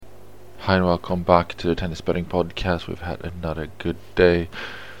Hi and welcome back to the Tennis Betting Podcast. We've had another good day,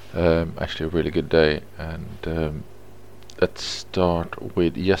 actually a really good day. And let's start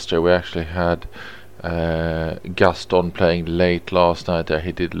with yesterday. We actually had Gaston playing late last night. There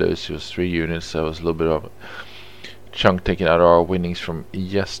he did lose. He was 3 units, so it was a little bit of a chunk taken out of our winnings from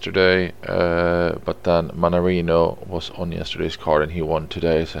yesterday. But then Manarino was on yesterday's card and he won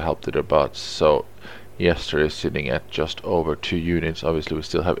today, so helped it a bunch. So yesterday sitting at just over 2 units. Obviously we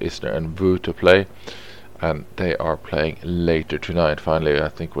still have Isner and Wu to play, and they are playing later tonight. Finally, I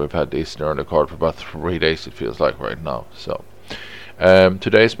think we've had Isner on the card for about 3 days, it feels like right now. So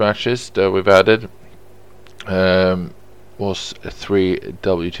today's matches that we've added was 3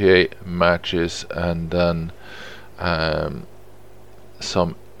 WTA matches and then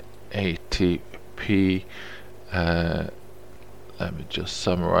some ATP. Let me just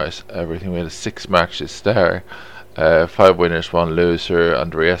summarize everything. We had 6 matches there, 5 winners, 1 loser.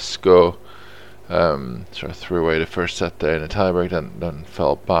 Andreescu sort of threw away the first set there in a tiebreak, then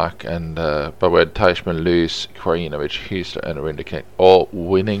fell back. And but we had Teichmann lose, Krajinovic, Hüsler, and Rindicate all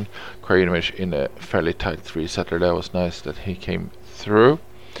winning. Krajinovic in a fairly tight 3-setter. That was nice that he came through.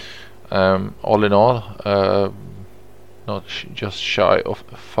 All in all, not just shy of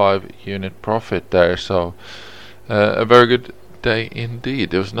a 5-unit profit there. So a very good day indeed.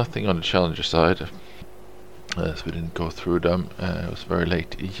 There was nothing on the challenger side, so we didn't go through them. It was very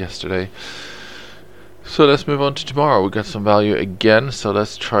late yesterday. So let's move on to tomorrow. We got some value again, so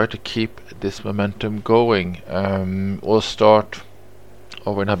let's try to keep this momentum going. We'll start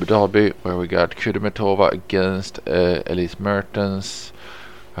over in Abu Dhabi, where we got Kudermetova against Elise Mertens.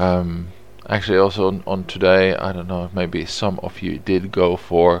 Actually also on today, I don't know, maybe some of you did go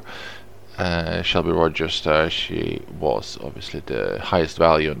for Shelby Rogers. She was obviously the highest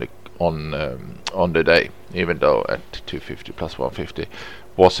value on the day, even though at 250 plus 150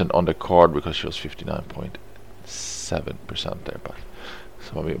 wasn't on the card because she was 59.7% there, but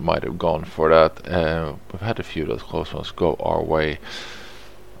some of you might have gone for that. We've had a few of those close ones go our way.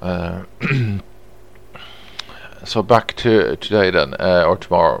 So back to today then, or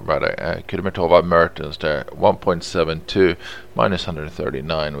tomorrow rather. Kudermetova Mertens there, 1.72 minus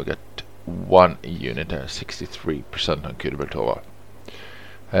 139. We got 1 unit there, 63% on Kudermetova.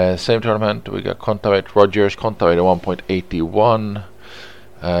 Same tournament, we got Kontaveit Rogers. Kontaveit at 1.81.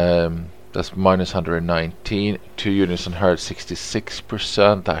 That's minus 119. 2 units on her at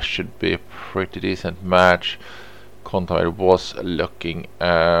 66%. That should be a pretty decent match. Kontaveit was looking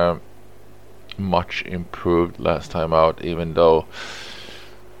much improved last time out, even though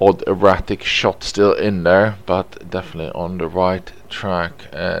odd erratic shot still in there, but definitely on the right track.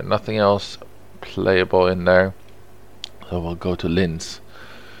 Nothing else playable in there, so we'll go to Linz,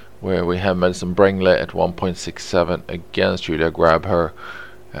 where we have Madison Brengle at 1.67 against Julia Grabher.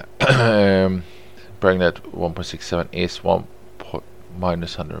 Brengle at 1.67 is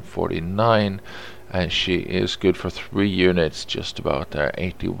minus 149, and she is good for 3 units, just about there,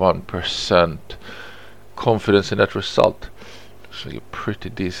 81% confidence in that result. Looks like a pretty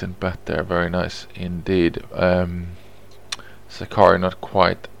decent bet there, very nice indeed. Sakkari not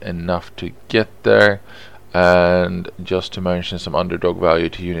quite enough to get there. And just to mention some underdog value,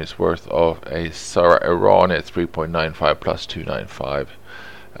 2 units worth of a Sara Errani at 3.95 plus 295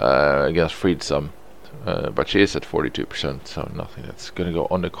 against Friedsam. But she is at 42%, so nothing that's going to go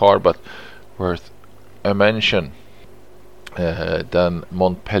on the card, but worth a mention. Then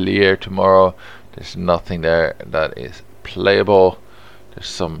Montpellier tomorrow, there's nothing there that is playable. There's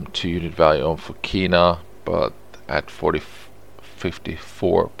some 2 unit value on Fokina, but at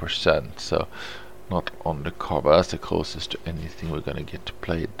 54%, so not on the card, but that's the closest to anything we're going to get to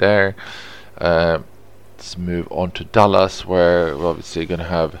play there. Let's move on to Dallas, where we're obviously going to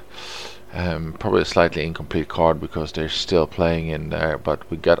have probably a slightly incomplete card because they're still playing in there, but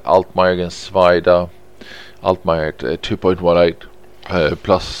we got Altmaier against Svajda. Altmaier at 2.18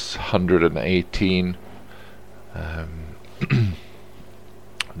 plus 118.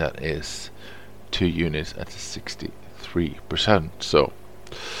 That is 2 units at 63%. So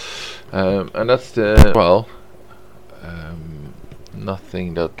and that's the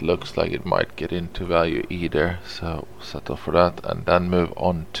nothing that looks like it might get into value either, so settle for that and then move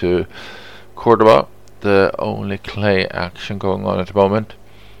on to Cordoba, the only clay action going on at the moment.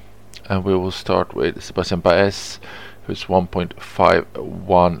 And we will start with Sebastian Baez, who's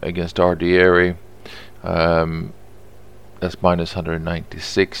 1.51 against Ardieri. That's minus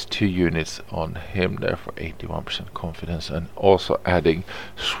 196, 2 units on him there for 81% confidence. And also adding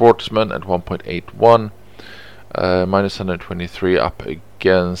Schwartzman at 1.81, minus 123 up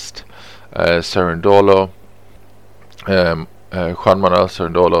against Cerundolo. Juan Manuel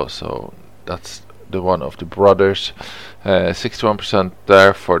Cerundolo, so that's the one of the brothers. 61%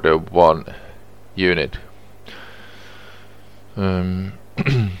 there for the 1 unit.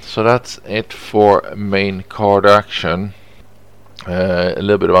 So that's it for main card action. A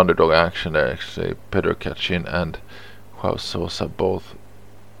little bit of underdog action there, actually. Pedro Cachin and Joao Sosa both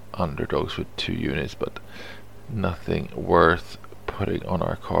underdogs with 2 units, but nothing worth putting on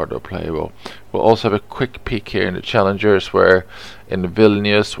our card or playable. We'll also have a quick peek here in the challengers, where in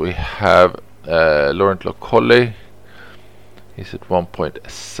Vilnius we have Laurent Locolli. He's at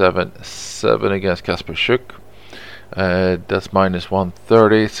 1.77 against Kasper Schuck. That's minus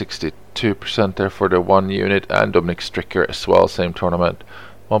 130, 62% there for the 1 unit, and Dominic Stricker as well, same tournament,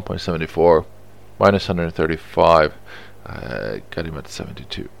 1.74, minus 135. Got him at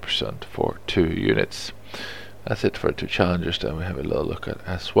 72% for 2 units. That's it for the 2 challengers that we have a little look at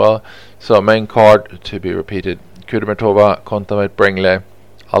as well. So main card to be repeated: Kudermetova, Kontaveit, Bringle,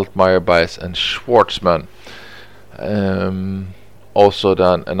 Altmaier, Baez and Schwartzman. Also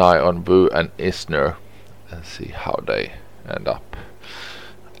done an eye on Wu and Isner and see how they end up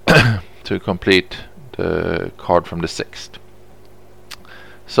to complete the card from the 6th.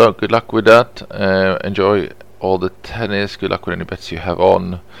 So good luck with that. Enjoy all the tennis. Good luck with any bets you have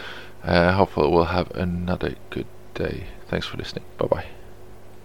on. Hopefully we'll have another good day. Thanks for listening. Bye bye.